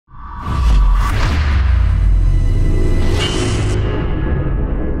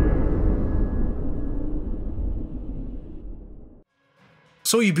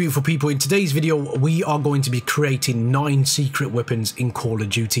So you beautiful people, in today's video we are going to be creating 9 secret weapons in Call of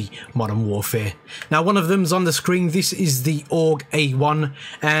Duty Modern Warfare. Now one of them's on the screen. This is the AUG A1,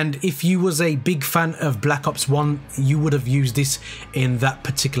 and if you was a big fan of Black Ops 1 you would have used this in that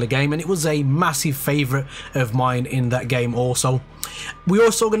particular game, and it was a massive favourite of mine in that game also. We're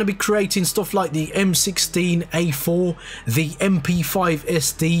also going to be creating stuff like the M16A4, the MP5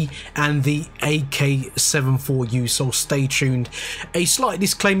 SD and the AK-74U, so stay tuned. A slight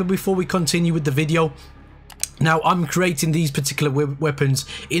disclaimer before we continue with the video. Now I'm creating these particular weapons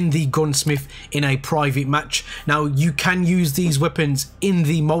in the Gunsmith in a private match. Now you can use these weapons in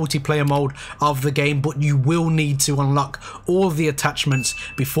the multiplayer mode of the game, but you will need to unlock all of the attachments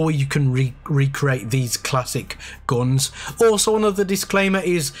before you can recreate these classic guns. Also, another disclaimer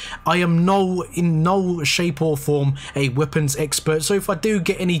is I am in no shape or form a weapons expert, so if I do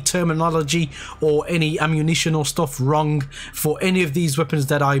get any terminology or any ammunition or stuff wrong for any of these weapons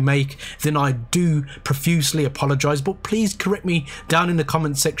that I make, then I do profusely apologize, but please correct me down in the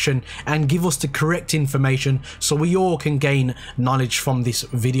comment section and give us the correct information so we all can gain knowledge from this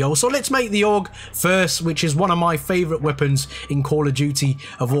video. So let's make the AUG first, which is one of my favorite weapons in Call of Duty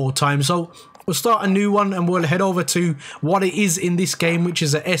of all time. So we'll start a new one and we'll head over to what it is in this game, which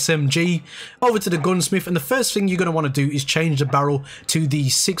is a SMG, over to the Gunsmith, and the first thing you're going to want to do is change the barrel to the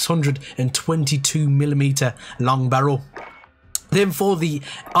 622mm long barrel. Then for the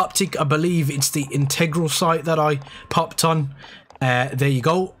optic, I believe it's the integral sight that I popped on. There you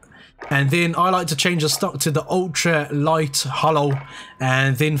go. And then I like to change the stock to the ultra light hollow.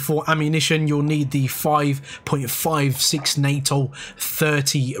 And then for ammunition, you'll need the 5.56 NATO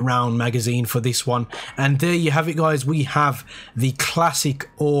 30 round magazine for this one. And there you have it, guys. We have the classic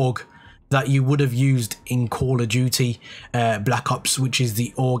AUG that you would have used in Call of Duty Black Ops, which is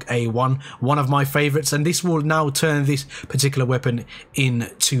the AUG A1, one of my favorites, and this will now turn this particular weapon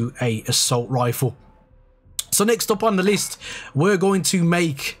into a assault rifle. So next up on the list, we're going to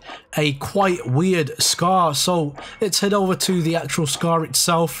make a quite weird scar. So let's head over to the actual scar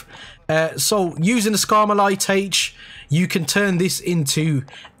itself. So using the Scarmalite H, you can turn this into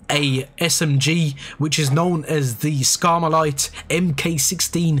a SMG, which is known as the Scarmalite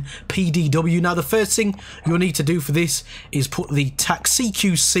MK16 PDW. Now the first thing you'll need to do for this is put the TAC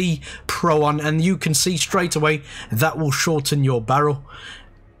CQC Pro on, and you can see straight away that will shorten your barrel.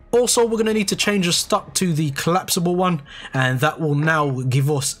 Also, we're going to need to change the stock to the collapsible one, and that will now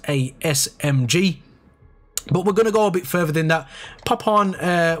give us a SMG. But we're going to go a bit further than that. Pop on,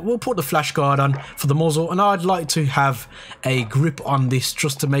 we'll put the flash guard on for the muzzle, and I'd like to have a grip on this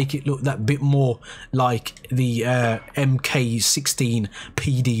just to make it look that bit more like the MK16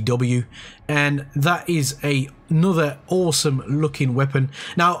 PDW. And that is another awesome looking weapon.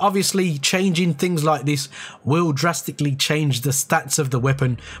 Now obviously changing things like this will drastically change the stats of the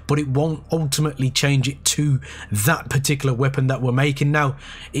weapon, but it won't ultimately change it to that particular weapon that we're making. Now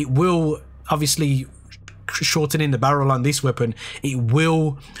it will obviously, shortening the barrel on this weapon, it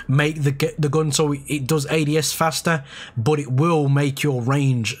will make the gun so it does ADS faster, but it will make your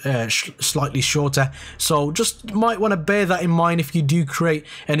range slightly shorter. So just might want to bear that in mind if you do create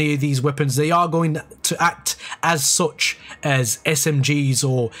any of these weapons. They are going to act as such as SMGs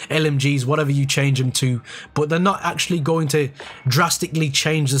or LMGs, whatever you change them to, but they're not actually going to drastically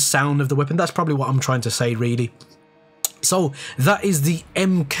change the sound of the weapon. That's probably what I'm trying to say, really. So that is the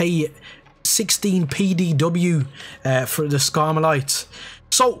MK16 PDW for the Scarmalite.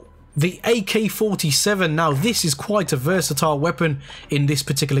 So the AK-47, now this is quite a versatile weapon in this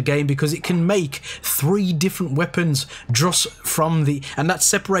particular game because it can make 3 different weapons just from the, and that's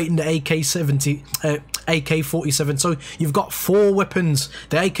separating the AK-47. So you've got 4 weapons.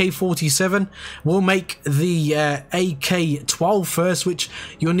 The AK-47 will make the AK-12 first, which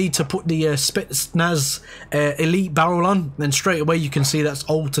you'll need to put the Spetsnaz elite barrel on, then straight away you can see that's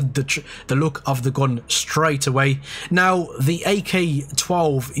altered the look of the gun straight away. Now the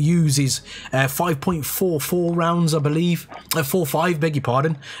AK-12 uses 5.44 rounds, I believe, 4.5, beg your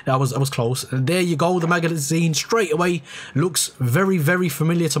pardon. I was close. And there you go. The magazine straight away looks very, very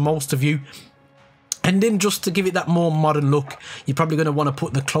familiar to most of you. And then just to give it that more modern look, you're probably going to want to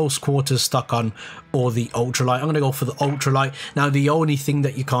put the close quarters stock on or the ultralight. I'm going to go for the ultralight. Now the only thing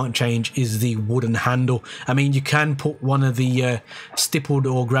that you can't change is the wooden handle. I mean, you can put one of the stippled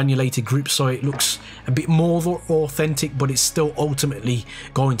or granulated grips so it looks a bit more authentic, but it's still ultimately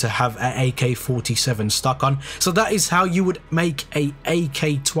going to have an AK-47 stock on. So that is how you would make a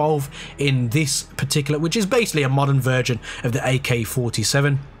AK-12 in this particular, which is basically a modern version of the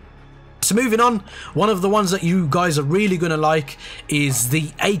AK-47. So moving on, one of the ones that you guys are really going to like is the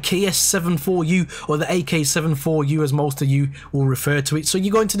AKS-74U, or the AK-74U as most of you will refer to it. So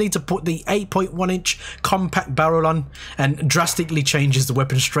you're going to need to put the 8.1 inch compact barrel on, and drastically changes the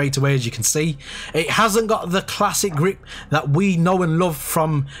weapon straight away, as you can see. It hasn't got the classic grip that we know and love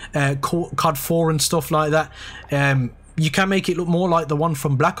from COD 4 and stuff like that. You can make it look more like the one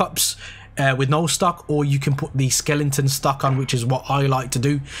from Black Ops, with no stock, or you can put the skeleton stock on, which is what I like to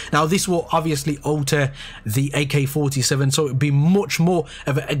do. Now this will obviously alter the AK-47, so it would be much more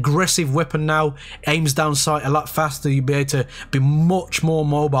of an aggressive weapon now, aims down sight a lot faster, you'll be able to be much more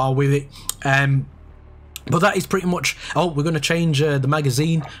mobile with it. But that is pretty much. Oh, we're going to change the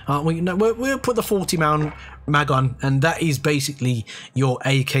magazine, aren't we? No, we'll put the 40 round mag on, and that is basically your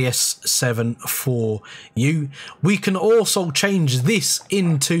AKS-74U. We can also change this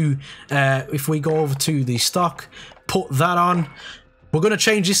into, if we go over to the stock, put that on. We're going to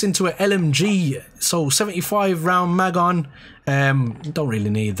change this into an LMG, so 75 round mag on. Don't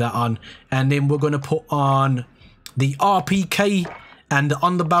really need that on. And then we're going to put on the RPK, and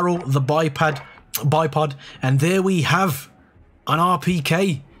on the barrel, the bipod, and there we have an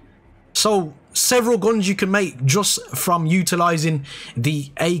RPK. So several guns you can make just from utilizing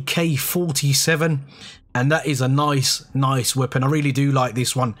the AK-47, and that is a nice weapon. I really do like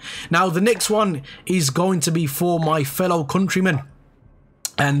this one. Now the next one is going to be for my fellow countrymen,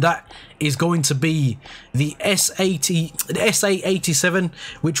 and that is going to be the SA-87,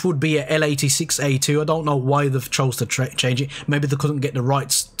 which would be a L86A2. I don't know why they've chose to change it. Maybe they couldn't get the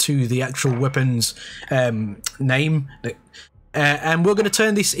rights to the actual weapon's name. And we're going to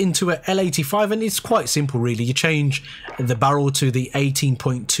turn this into a L85, and it's quite simple really. You change the barrel to the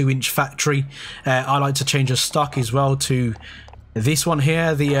 18.2 inch factory. I like to change the stock as well to this one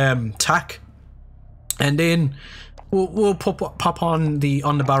here, the tack, and then we'll pop on the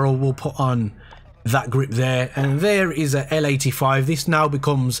barrel, we'll put on that grip there, and there is a L85. This now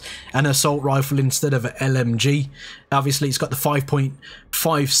becomes an assault rifle instead of an LMG. Obviously it's got the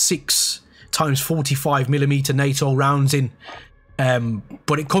 5.56 times 45mm NATO rounds in,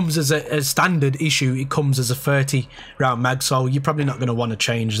 but it comes as a standard issue. It comes as a 30 round mag, so you're probably not going to want to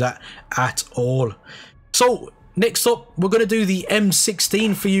change that at all. So next up, we're going to do the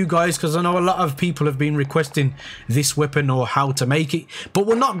M16 for you guys, because I know a lot of people have been requesting this weapon or how to make it, but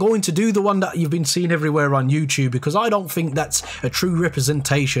we're not going to do the one that you've been seeing everywhere on YouTube, because I don't think that's a true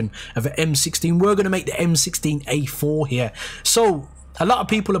representation of an M16. We're going to make the M16A4 here. So a lot of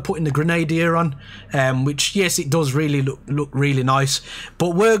people are putting the Grenadier on, which, yes, it does really look really nice,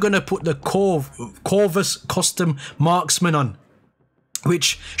 but we're going to put the Corvus Custom Marksman on,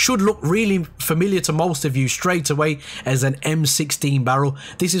 which should look really familiar to most of you straight away as an M16 barrel.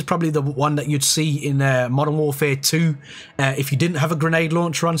 This is probably the one that you'd see in Modern Warfare 2 if you didn't have a grenade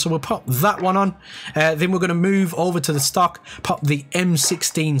launcher on. So we'll pop that one on. Then we're going to move over to the stock, pop the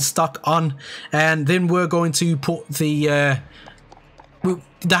M16 stock on, and then we're going to put the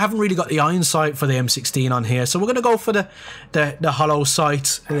they haven't really got the iron sight for the M16 on here, so we're going to go for the hollow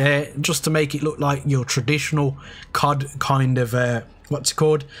sight just to make it look like your traditional COD kind of what's it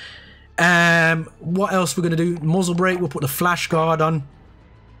called. What else we're going to do? Muzzle brake, we'll put the flash guard on,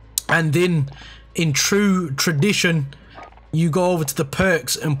 and then in true tradition you go over to the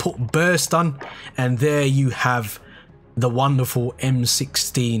perks and put burst on, and there you have the wonderful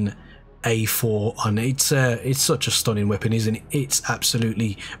M16 A4 on. It's such a stunning weapon, isn't it? It's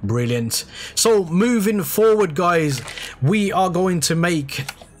absolutely brilliant. So moving forward, guys, we are going to make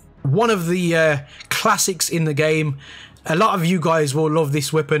one of the classics in the game. A lot of you guys will love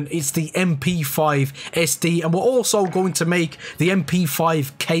this weapon. It's the MP5 SD, and we're also going to make the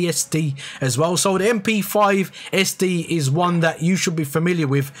MP5 KSD as well. So the MP5 SD is one that you should be familiar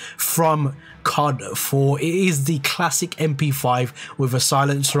with from COD 4. It is the classic MP5 with a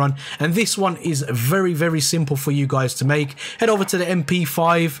silencer on, and this one is very simple for you guys to make. Head over to the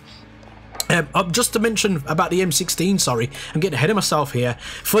MP5. Just to mention about the M16, sorry, I'm getting ahead of myself here.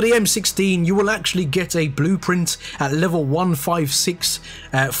 For the M16, you will actually get a blueprint at level 156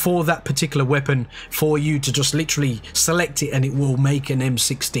 for that particular weapon, for you to just literally select it and it will make an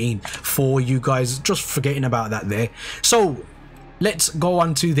M16 for you guys. Just forgetting about that there. So let's go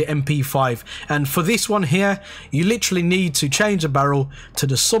on to the MP5, and for this one here, you literally need to change the barrel to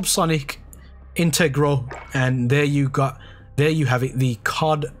the subsonic integral, and there you have it, the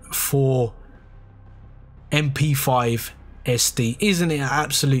COD 4 MP5 SD. Isn't it an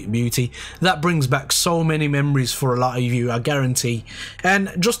absolute beauty? That brings back so many memories for a lot of you, I guarantee.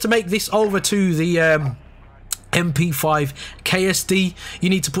 And just to make this over to the MP5 KSD. You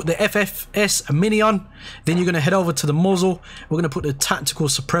need to put the FFS mini on. Then you're going to head over to the muzzle. We're going to put the tactical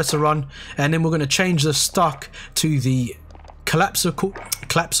suppressor on, and then we're going to change the stock to the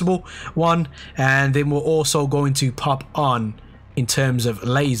collapsible one, and then we're also going to pop on, in terms of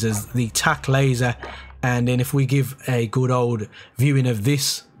lasers, the TAC laser. And then if we give a good old viewing of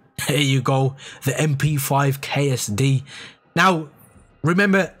this, there you go, the MP5 KSD. Now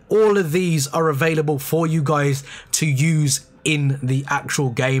remember, all of these are available for you guys to use in the actual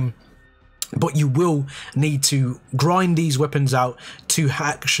game, but you will need to grind these weapons out to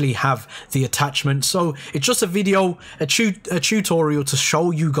actually have the attachment. So it's just a video, a tutorial to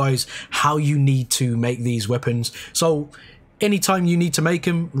show you guys how you need to make these weapons. So anytime you need to make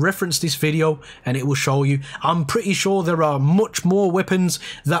them, reference this video and it will show you. I'm pretty sure there are much more weapons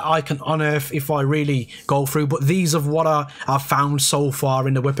that I can unearth if I really go through, but these are what I've found so far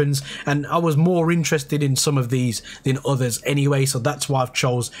in the weapons, and I was more interested in some of these than others anyway, so that's why I've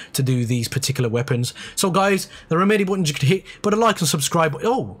chose to do these particular weapons. So guys, there are many buttons you could hit, but a like and subscribe.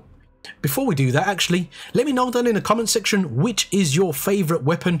 Oh, before we do that, actually, let me know down in the comment section which is your favorite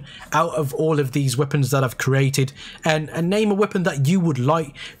weapon out of all of these weapons that I've created, and name a weapon that you would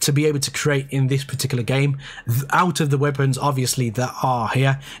like to be able to create in this particular game out of the weapons obviously that are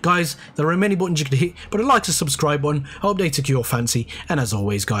here. Guys, there are many buttons you can hit, but a like and subscribe button, I hope they took your fancy, and as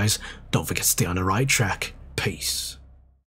always guys, don't forget to stay on the right track. Peace.